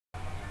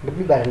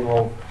W.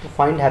 Barenboim. To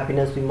find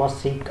happiness, we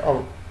must seek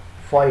out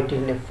for it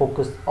in a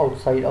focus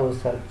outside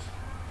ourselves.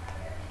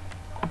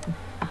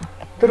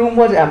 The room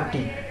was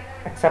empty,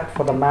 except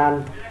for the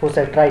man who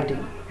sat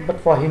writing, but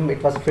for him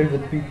it was filled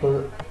with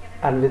people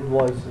and with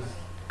voices.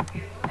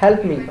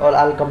 Help me, or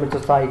I'll commit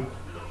suicide.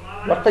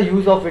 What's the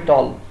use of it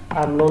all?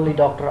 I'm lonely,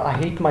 doctor. I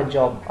hate my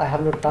job. I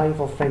have no time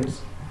for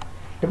friends.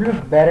 W.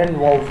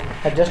 Barenboim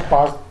had just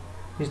passed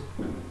his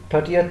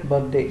 30th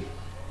birthday.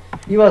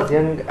 He was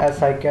young as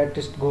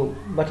psychiatrists go,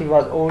 but he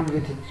was old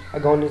with his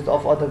agonies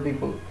of other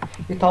people.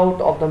 He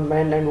thought of the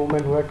men and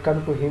women who had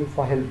come to him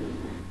for help,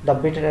 the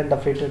bitter and the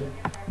frightened,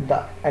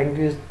 the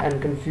anguished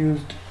and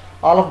confused,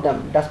 all of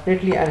them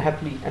desperately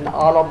unhappy, and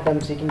all of them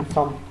seeking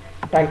some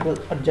tranquil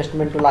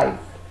adjustment to life.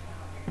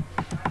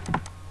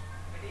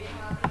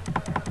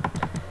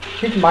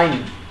 His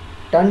mind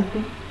turned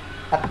to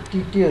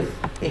Epictetus,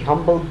 a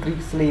humble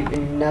Greek slave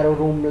in narrow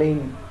room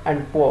lane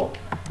and poor,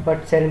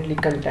 but serenely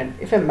content.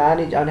 If a man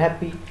is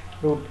unhappy,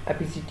 wrote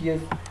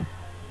Epictetus,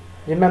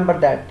 remember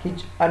that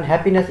his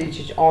unhappiness is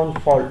his own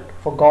fault,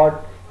 for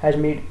God has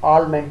made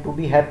all men to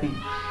be happy.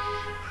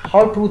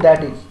 How true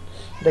that is,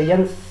 the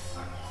young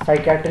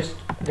psychiatrist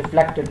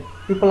reflected.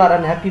 People are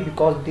unhappy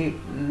because they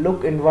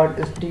look inward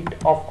instead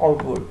of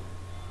outward.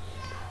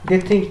 They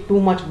think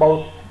too much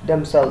about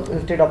themselves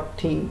instead of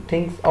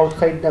things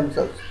outside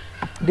themselves.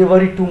 They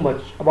worry too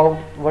much about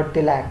what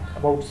they lack,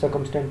 about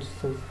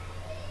circumstances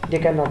they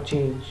cannot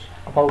change,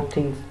 about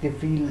things they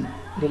feel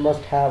they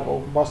must have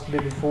or must be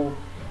before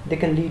they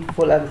can lead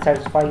full and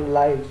satisfying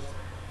lives.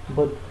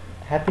 But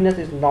happiness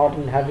is not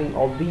in having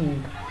or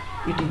being,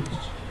 it is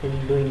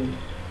in doing.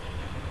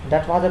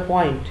 That was a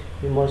point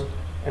we must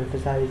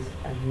emphasize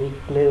and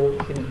make clear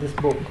in this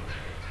book.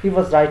 He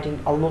was writing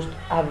almost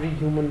every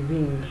human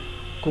being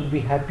could be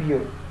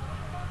happier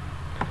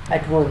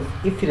at once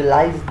if he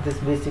realized this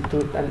basic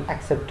truth and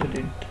accepted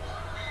it.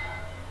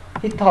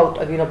 He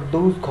thought again of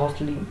those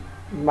ghostly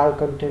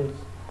malcontents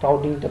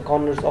crowding the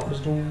corners of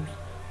his rooms.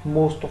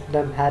 Most of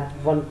them had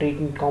one trait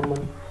in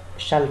common, a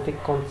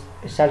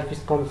selfish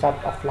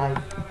concept of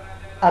life.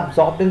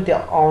 Absorbed in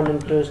their own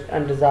interests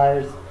and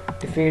desires,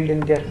 they failed in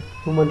their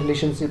human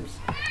relationships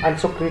and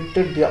so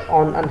created their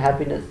own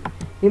unhappiness.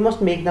 He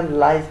must make them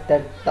realize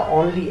that the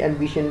only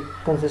ambition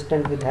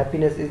consistent with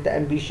happiness is the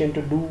ambition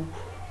to do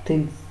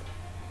things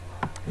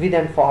with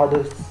and for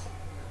others.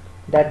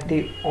 That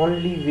the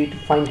only way to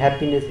find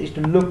happiness is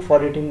to look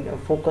for it in a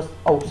focus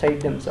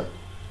outside themselves.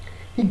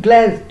 He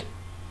glanced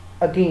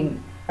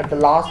again at the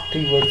last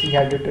three words he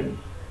had written.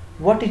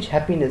 What is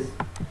happiness?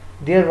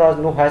 There was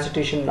no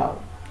hesitation now.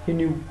 He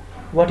knew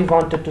what he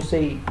wanted to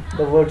say.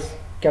 The words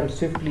came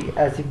swiftly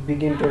as he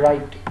began to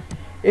write.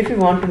 If we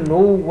want to know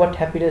what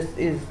happiness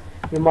is,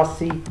 we must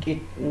seek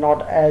it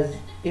not as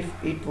if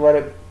it were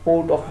a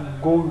pot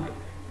of gold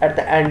at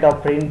the end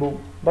of rainbow,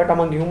 but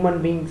among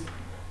human beings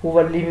who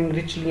were living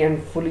richly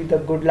and fully the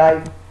good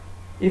life.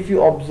 If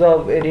you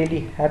observe a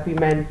really happy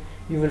man,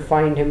 you will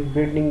find him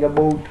building a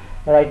boat,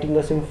 writing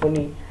a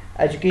symphony,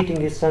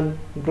 educating his son,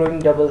 growing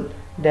double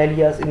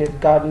dahlias in his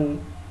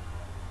garden.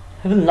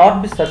 He will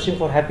not be searching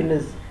for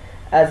happiness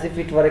as if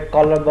it were a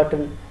collar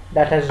button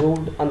that has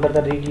rolled under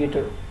the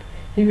radiator.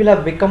 He will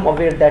have become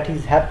aware that he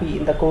is happy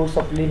in the course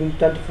of living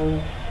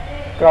 24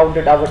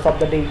 crowded hours of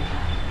the day.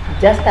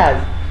 Just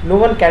as no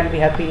one can be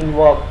happy in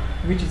work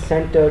which is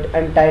centered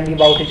entirely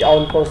about his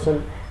own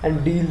person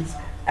and deals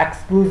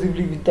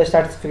exclusively with the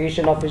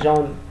satisfaction of his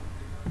own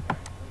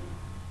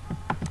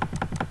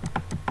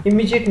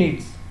immediate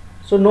needs.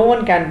 So no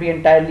one can be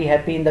entirely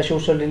happy in the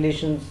social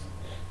relations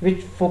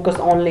which focus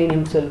only in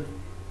himself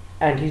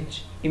and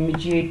his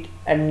immediate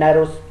and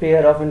narrow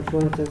sphere of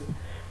influences.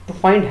 To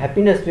find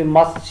happiness, we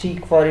must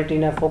seek for it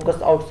in a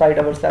focus outside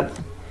ourselves.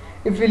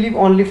 If we live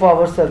only for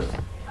ourselves,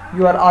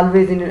 you are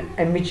always in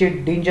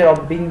immediate danger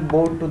of being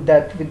bored to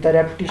death with the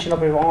repetition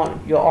of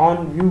your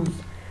own views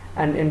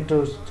and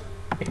interests.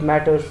 It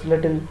matters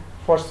little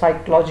for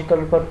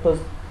psychological purpose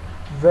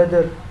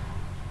whether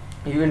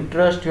you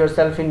interest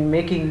yourself in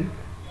making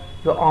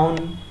your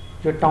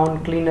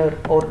town cleaner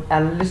or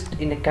enlist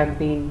in a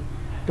campaign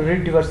to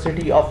rid your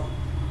city of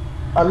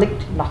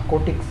illicit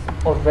narcotics,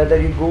 or whether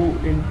you go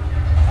in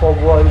for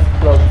boys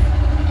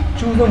clubs.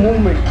 Choose a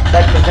movement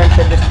that presents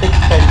a distinct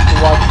step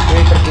towards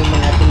greater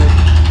human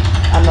happiness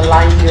and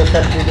align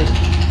yourself with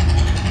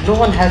it. No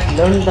one has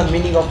learned the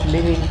meaning of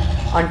living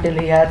until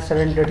he has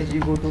surrendered his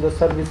ego to the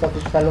service of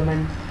his fellow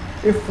men.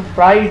 If you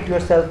pride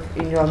yourself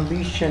in your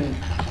ambition,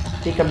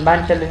 take a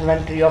mental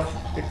inventory of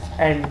its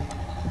end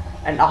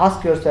and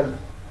ask yourself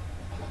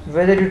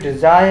whether you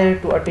desire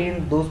to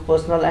attain those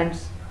personal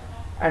ends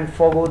and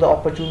forego the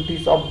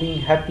opportunities of being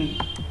happy,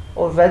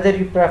 or whether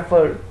you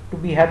prefer to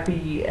be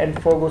happy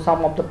and forego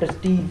some of the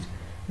prestige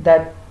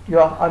that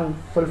your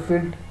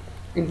unfulfilled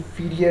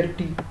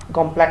inferiority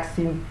complex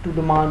seems to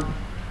demand.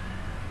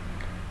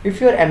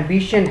 If your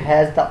ambition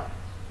has the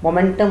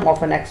momentum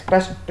of an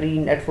express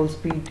train at full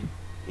speed,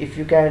 if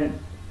you can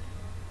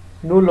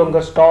no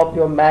longer stop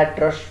your mad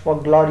rush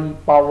for glory,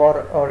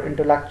 power, or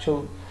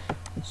intellectual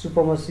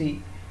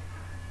supremacy,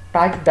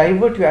 Try to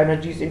divert your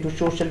energies into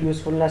social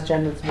usefulness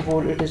channels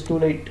before it is too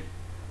late.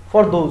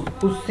 For those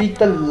who seek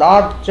the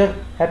larger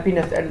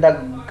happiness and the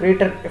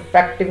greater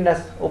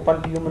effectiveness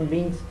open to human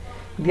beings,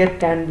 there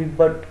can be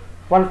but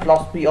one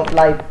philosophy of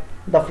life,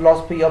 the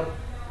philosophy of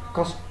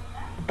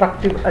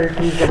constructive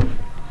altruism.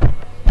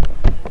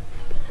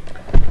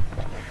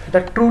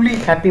 The truly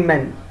happy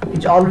man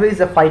is always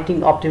a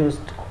fighting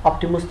optimist.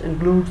 Optimist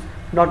includes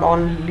not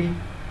only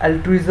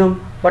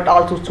altruism but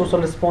also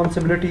social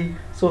responsibility,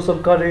 social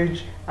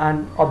courage,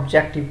 and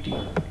objectivity.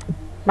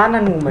 Men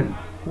and women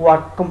who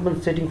are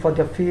compensating for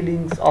their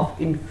feelings of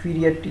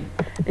inferiority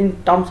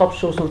in terms of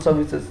social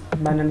services,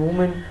 men and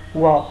women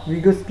who are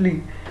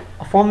vigorously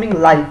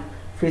affirming life,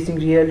 facing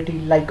reality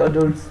like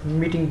adults,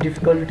 meeting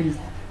difficulties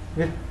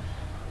with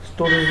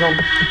stoicism,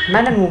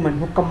 men and women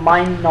who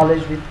combine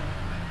knowledge with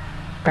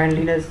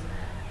kindliness,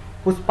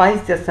 who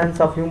spice their sense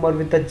of humor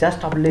with the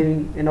zest of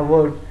living. In a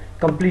word,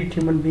 complete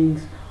human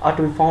beings are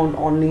to be found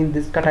only in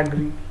this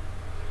category.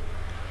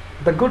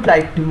 The good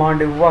life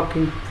demands a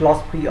working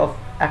philosophy of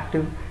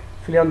active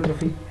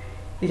philanthropy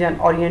is an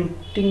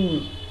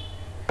orienting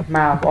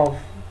map of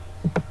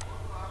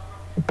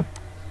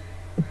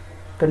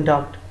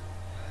conduct.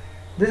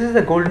 This is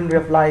the golden way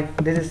of life.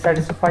 This is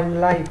satisfying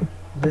life.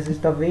 This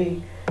is the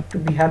way to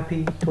be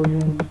happy through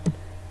human.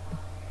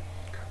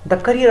 The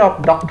career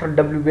of Dr.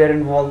 W.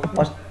 Baron Wolf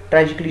was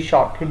tragically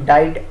short. He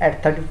died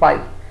at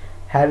 35,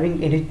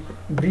 having in his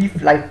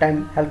brief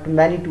lifetime helped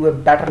many to a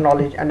better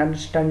knowledge and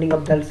understanding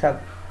of themselves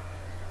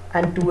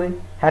and to a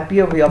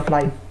happier way of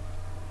life.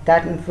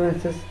 That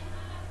influences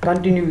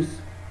continues,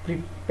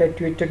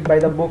 perpetuated by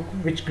the book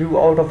which grew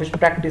out of his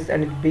practice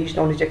and is based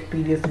on his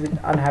experience with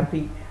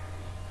unhappy,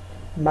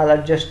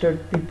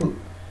 maladjusted people.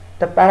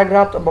 The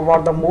paragraphs above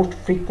are the most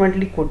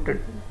frequently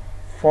quoted,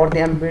 for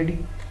they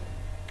embody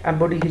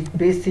his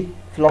basic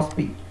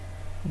philosophy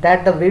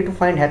that the way to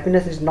find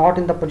happiness is not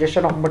in the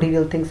possession of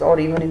material things or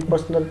even in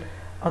personal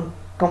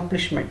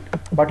accomplishment,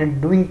 but in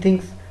doing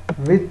things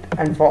with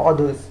and for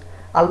others.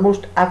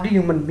 Almost every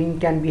human being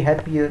can be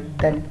happier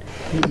than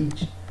he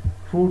is.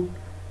 Wrote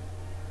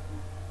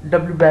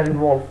W. Baron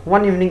Wolf.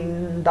 One evening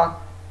in the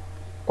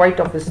quiet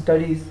of his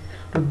studies,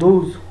 to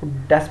those who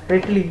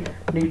desperately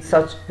need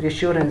such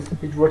reassurance,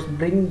 his words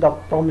bring the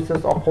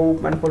promises of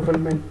hope and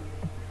fulfillment.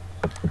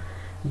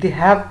 They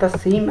have the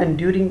same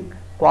enduring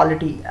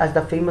quality as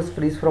the famous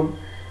phrase from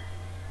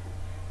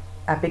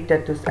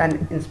Epictetus,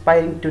 and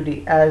inspiring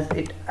today as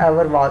it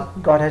ever was.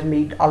 God has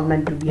made all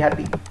men to be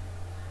happy.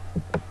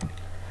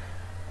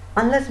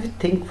 Unless we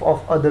think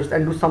of others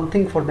and do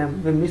something for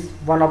them, we miss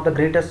one of the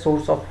greatest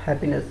sources of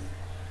happiness.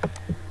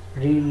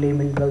 Read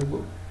Lehman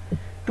Gulbo.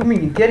 To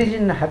me, there is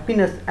in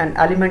happiness an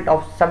element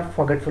of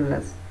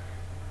self-forgetfulness.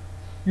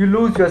 You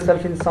lose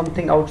yourself in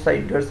something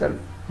outside yourself.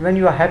 When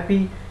you are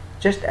happy,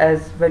 just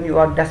as when you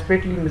are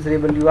desperately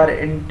miserable, you are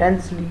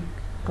intensely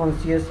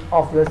conscious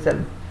of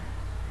yourself.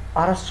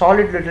 Are a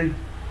solid little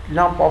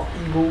lump of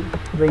ego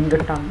weighing a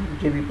ton.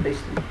 J.B.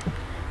 Presley.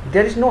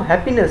 There is no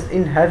happiness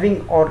in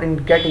having or in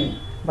getting,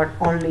 but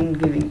only in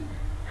giving.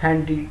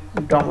 Henry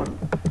Drummond.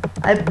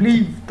 I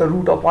believe the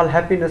root of all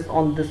happiness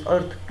on this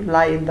earth to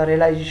lie in the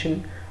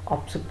realization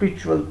of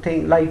spiritual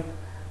thing life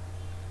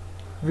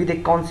with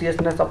a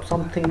consciousness of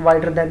something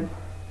wider than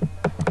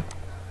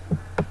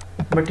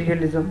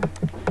materialism,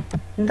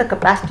 in the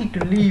capacity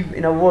to live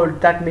in a world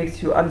that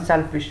makes you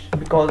unselfish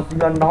because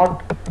you are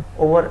not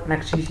over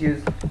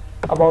anxious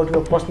about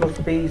your personal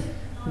space,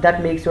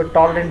 that makes you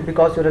tolerant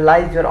because you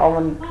realize your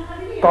own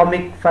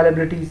comic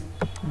fallibilities,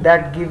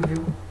 that give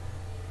you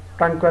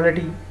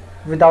tranquility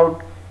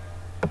without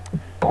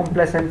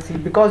complacency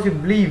because you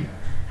believe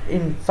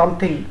in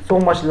something so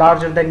much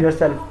larger than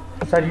yourself.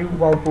 Sir Hugh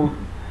Walpole.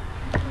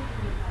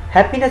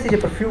 Happiness is a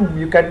perfume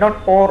you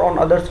cannot pour on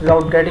others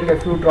without getting a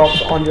few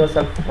drops on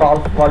yourself.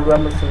 Ralph Waldo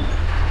Emerson.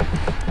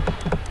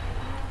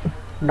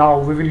 Now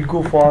we will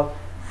go for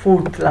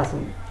fourth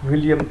lesson.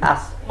 William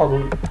S.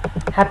 Ogle.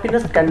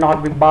 Happiness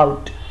cannot be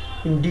bought.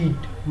 Indeed,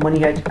 money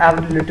has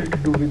very little to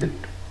do with it.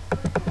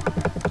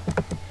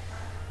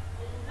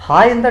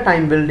 High in the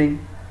Time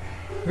Building,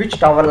 which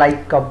tower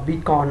like a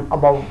beacon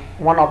above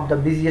one of the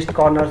busiest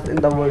corners in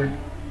the world,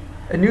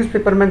 a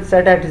newspaperman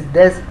sat at his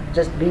desk,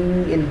 just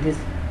being in this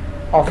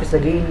office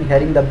again,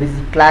 hearing the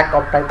busy clack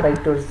of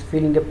typewriters,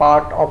 feeling a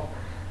part of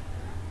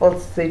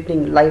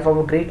pulsating life of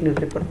a great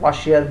newspaper was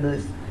sheer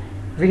bliss.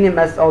 William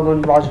S.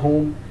 Ogun was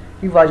home.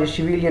 He was a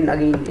civilian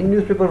again, in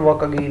newspaper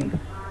work again,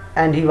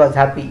 and he was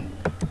happy.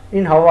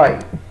 In Hawaii,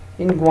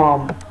 in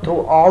Guam,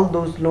 through all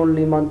those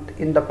lonely months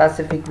in the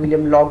Pacific,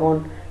 William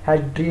Logan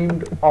had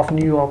dreamed of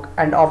New York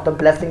and of the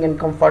blessing and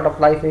comfort of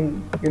life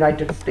in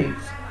United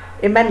States.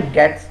 A man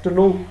gets to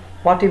know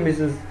what he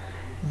misses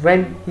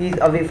when he is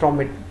away from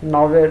it.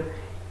 Nowhere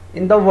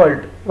in the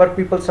world were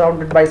people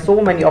surrounded by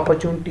so many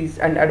opportunities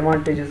and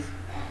advantages.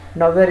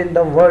 Nowhere in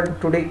the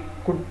world today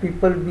could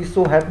people be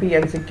so happy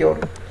and secure.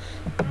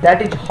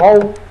 That is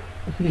how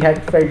he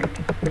had felt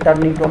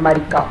returning to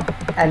America,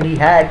 and he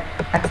had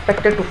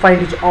expected to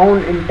find his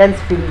own intense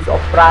feelings of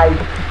pride,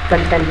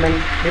 contentment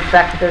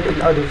reflected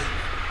in others.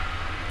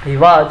 He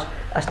was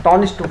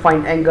astonished to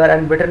find anger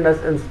and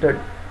bitterness instead,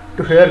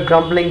 to hear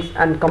grumblings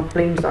and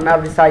complaints on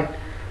every side.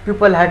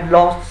 People had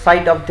lost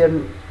sight of their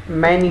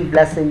many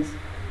blessings.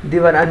 They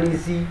were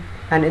uneasy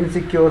and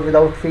insecure,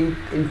 without faith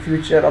in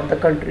future of the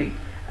country,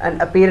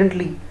 and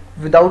apparently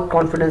without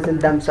confidence in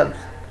themselves.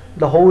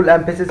 The whole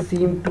emphasis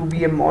seemed to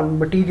be on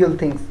material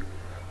things,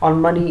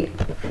 on money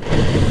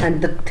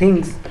and the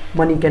things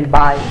money can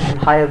buy, on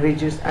higher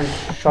wages and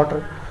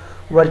shorter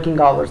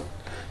working hours,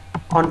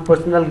 on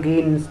personal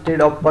gain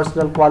instead of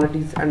personal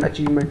qualities and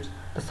achievements.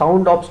 The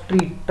sound of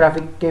street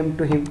traffic came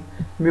to him,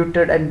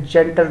 muted and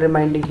gentle,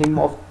 reminding him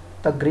of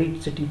the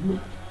great city blue.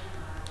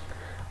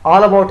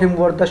 All about him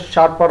were the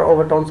sharper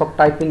overtones of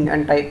typing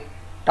and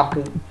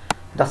talking,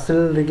 the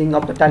shrill ringing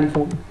of the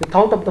telephone. He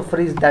thought of the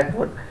phrase that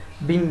were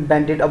being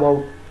bandied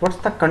about. What's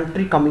the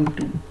country coming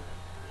to?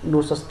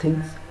 No such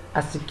things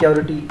as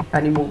security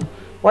anymore.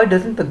 Why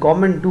doesn't the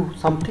government do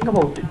something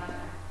about it?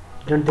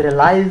 Didn't they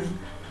realize,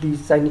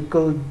 these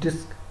cynical,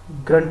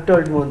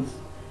 disgruntled ones,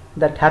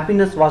 that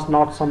happiness was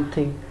not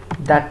something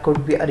that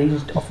could be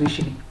arranged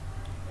officially,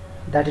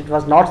 that it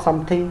was not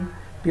something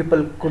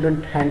people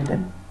couldn't hand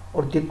them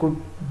or they could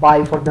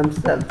buy for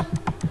themselves?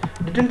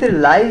 Didn't they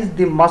realize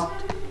they must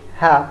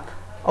have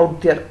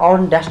out their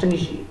own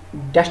destiny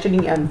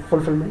and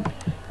fulfillment,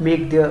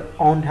 make their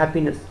own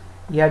happiness?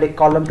 He had a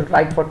column to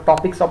write for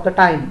topics of the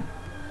time.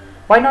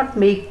 Why not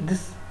make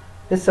this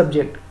his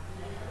subject?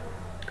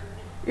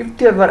 If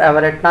there were ever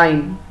a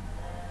time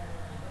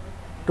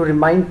to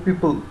remind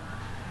people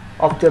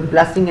of their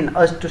blessing and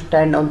us to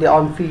stand on their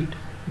own feet,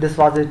 this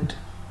was it.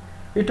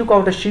 He took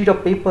out a sheet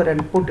of paper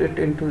and put it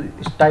into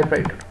his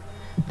typewriter.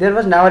 There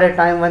was never a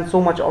time when so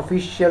much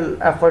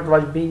official effort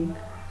was being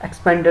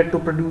expended to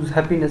produce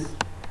happiness,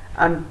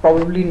 and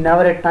probably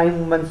never a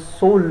time when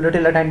so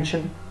little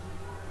attention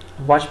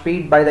was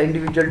paid by the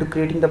individual to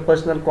creating the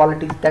personal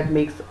qualities that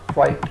makes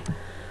for it.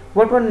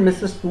 What one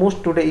misses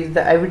most today is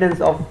the evidence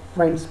of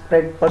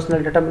widespread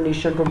personal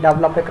determination to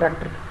develop a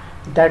character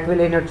that will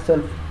in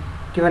itself,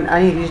 given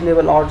any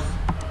reasonable odds,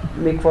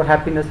 make for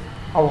happiness.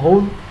 Our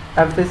whole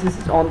emphasis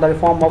is on the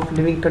reform of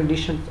living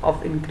conditions,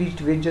 of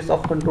increased wages,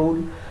 of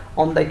control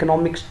on the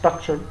economic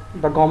structure,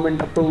 the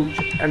government approach,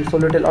 and so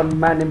little on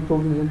man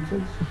improving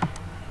himself.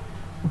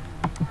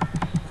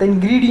 The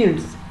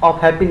ingredients of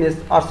happiness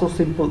are so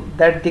simple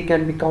that they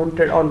can be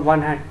counted on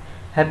one hand.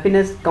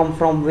 Happiness comes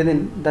from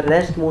within, the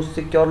rest most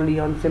securely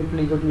on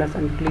simply goodness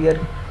and clear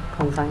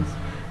conscience.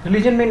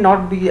 Religion may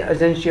not be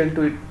essential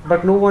to it,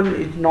 but no one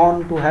is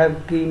known to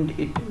have gained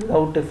it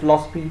without a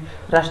philosophy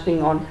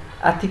resting on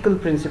ethical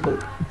principle.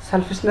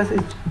 Selfishness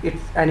is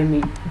its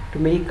enemy. To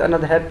make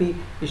another happy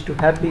is to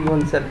happy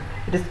oneself.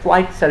 It is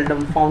quite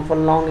seldom found for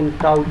long in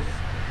crowds,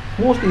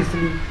 most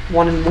easily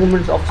won in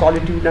moments of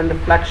solitude and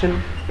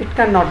reflection. It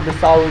cannot be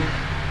solved.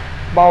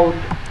 Bought,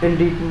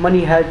 indeed,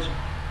 money has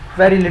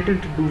very little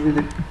to do with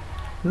it.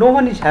 No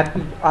one is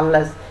happy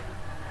unless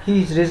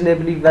he is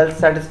reasonably well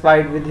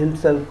satisfied with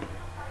himself.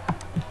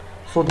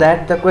 So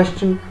that the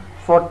question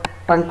for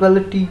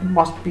tranquility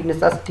must be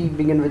necessity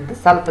begin with the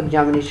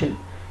self-examination.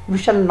 We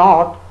shall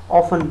not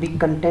often be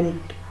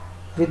content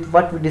with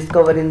what we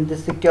discover in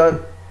this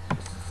secure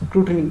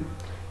scrutiny.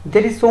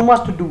 There is so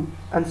much to do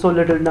and so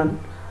little done.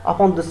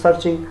 Upon this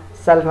searching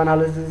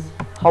self-analysis,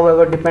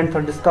 however, depends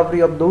the discovery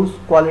of those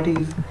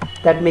qualities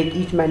that make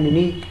each man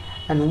unique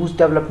and whose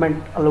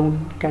development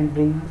alone can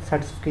bring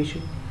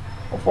satisfaction.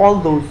 Of all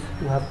those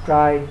who have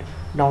tried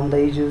down the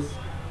ages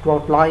to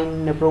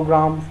outline a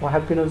program for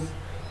happiness,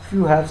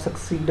 few have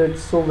succeeded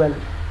so well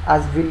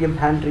as William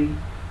Henry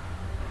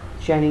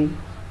Channing,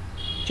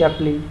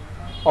 chaplain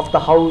of the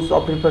House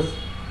of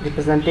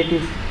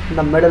Representatives in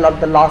the middle of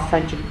the last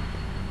century.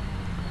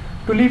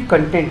 To live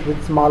content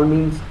with small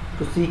means,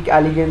 to seek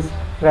elegance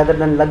rather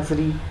than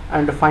luxury,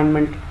 and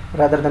refinement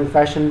rather than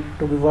fashion,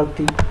 to be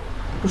worthy,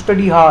 to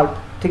study hard,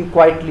 think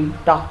quietly,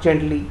 talk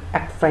gently,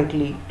 act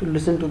frankly, to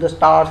listen to the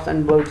stars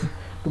and birds,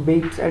 to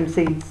bakes and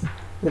saints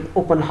with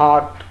open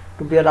heart,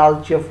 to bear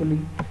all cheerfully,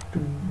 to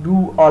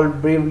do all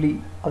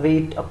bravely,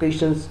 await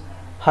occasions,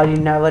 hurry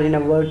never in a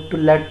word, to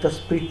let the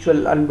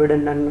spiritual,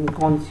 unbidden and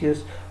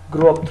unconscious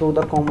grow up through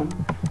the common.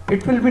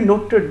 It will be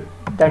noted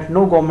that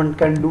no government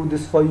can do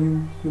this for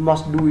you, you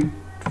must do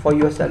it for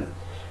yourself.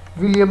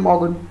 William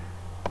Morgan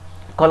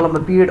column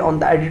appeared on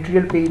the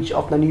editorial page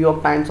of the New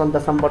York Times on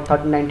December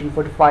 13,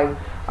 1945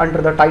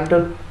 under the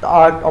title The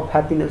Art of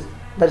Happiness.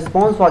 The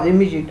response was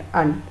immediate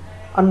and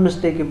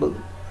unmistakable.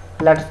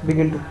 Letters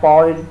began to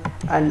pour in,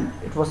 and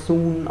it was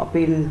soon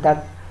apparent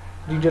that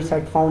readers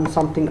had found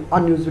something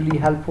unusually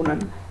helpful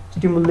and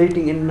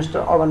stimulating in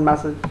Mr. Owen's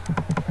message.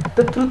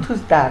 The truth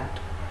is that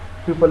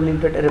people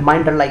needed a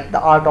reminder like The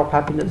Art of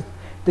Happiness.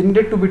 They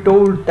needed to be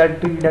told that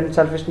greed and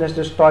selfishness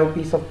destroy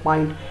peace of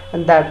mind,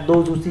 and that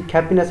those who seek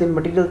happiness in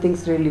material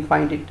things rarely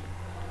find it.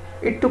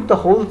 It took the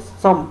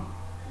wholesome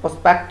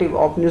perspective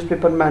of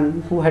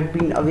newspaperman who had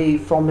been away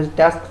from his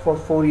desk for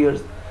 4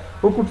 years,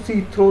 who could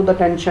see through the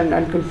tension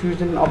and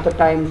confusion of the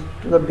times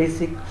to the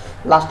basic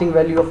lasting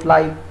value of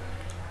life,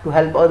 to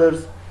help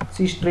others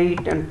see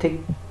straight and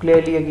think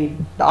clearly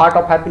again. The art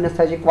of happiness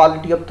has a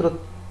quality of truth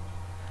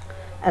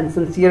and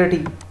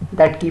sincerity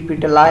that keep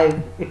it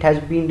alive. It has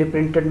been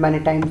reprinted many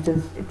times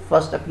since its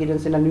first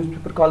appearance in a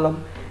newspaper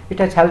column. It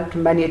has helped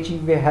many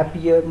achieve a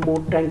happier, more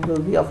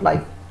tranquil way of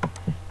life.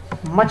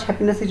 Much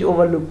happiness is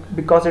overlooked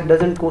because it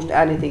doesn't cost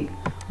anything.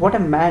 What a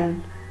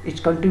man is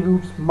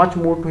contributes much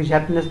more to his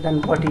happiness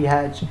than what he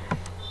has.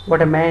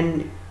 What a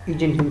man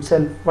is in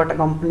himself, what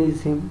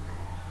accompanies him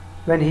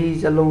when he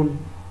is alone.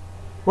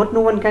 What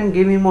no one can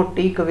give him or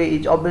take away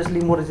is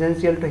obviously more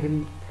essential to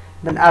him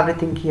than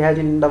everything he has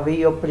in the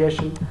way of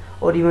possession,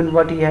 or even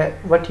what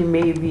he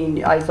may be in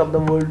the eyes of the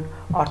world.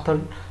 Arthur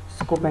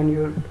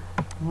Schopenhauer.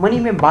 Money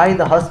may buy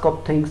the husk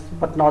of things,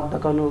 but not the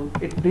kernel.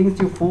 It brings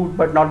you food,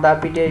 but not the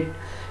appetite,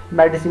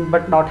 medicine,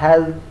 but not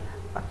health,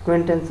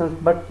 acquaintances,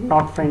 but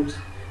not friends,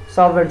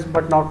 servants,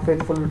 but not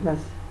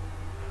faithfulness.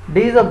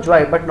 Days of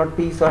joy, but not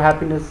peace or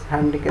happiness,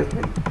 Henrik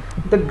Esmond.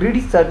 The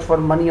greedy search for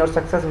money or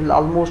success will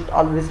almost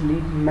always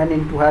lead men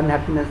into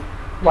unhappiness.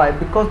 Why?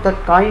 Because that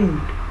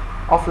kind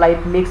of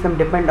life makes them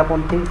depend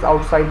upon things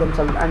outside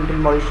themselves until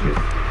malicious.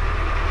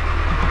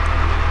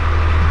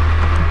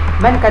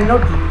 Man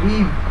cannot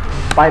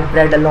live by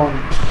bread alone.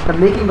 The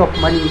making of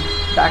money,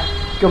 the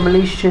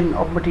accumulation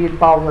of material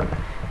power,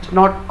 is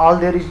not all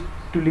there is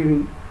to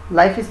living.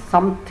 Life is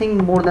something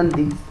more than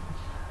these.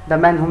 The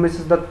man who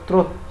misses the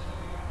truth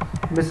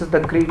misses the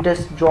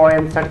greatest joy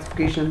and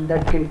satisfaction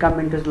that can come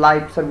into his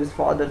life service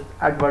for others.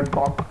 Edward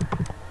Bok.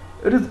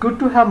 It is good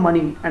to have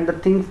money and the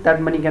things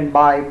that money can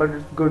buy, but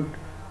it's good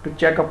to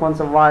check up once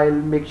a while,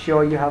 make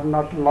sure you have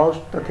not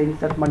lost the things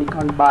that money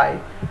can't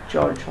buy.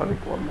 George Warwick.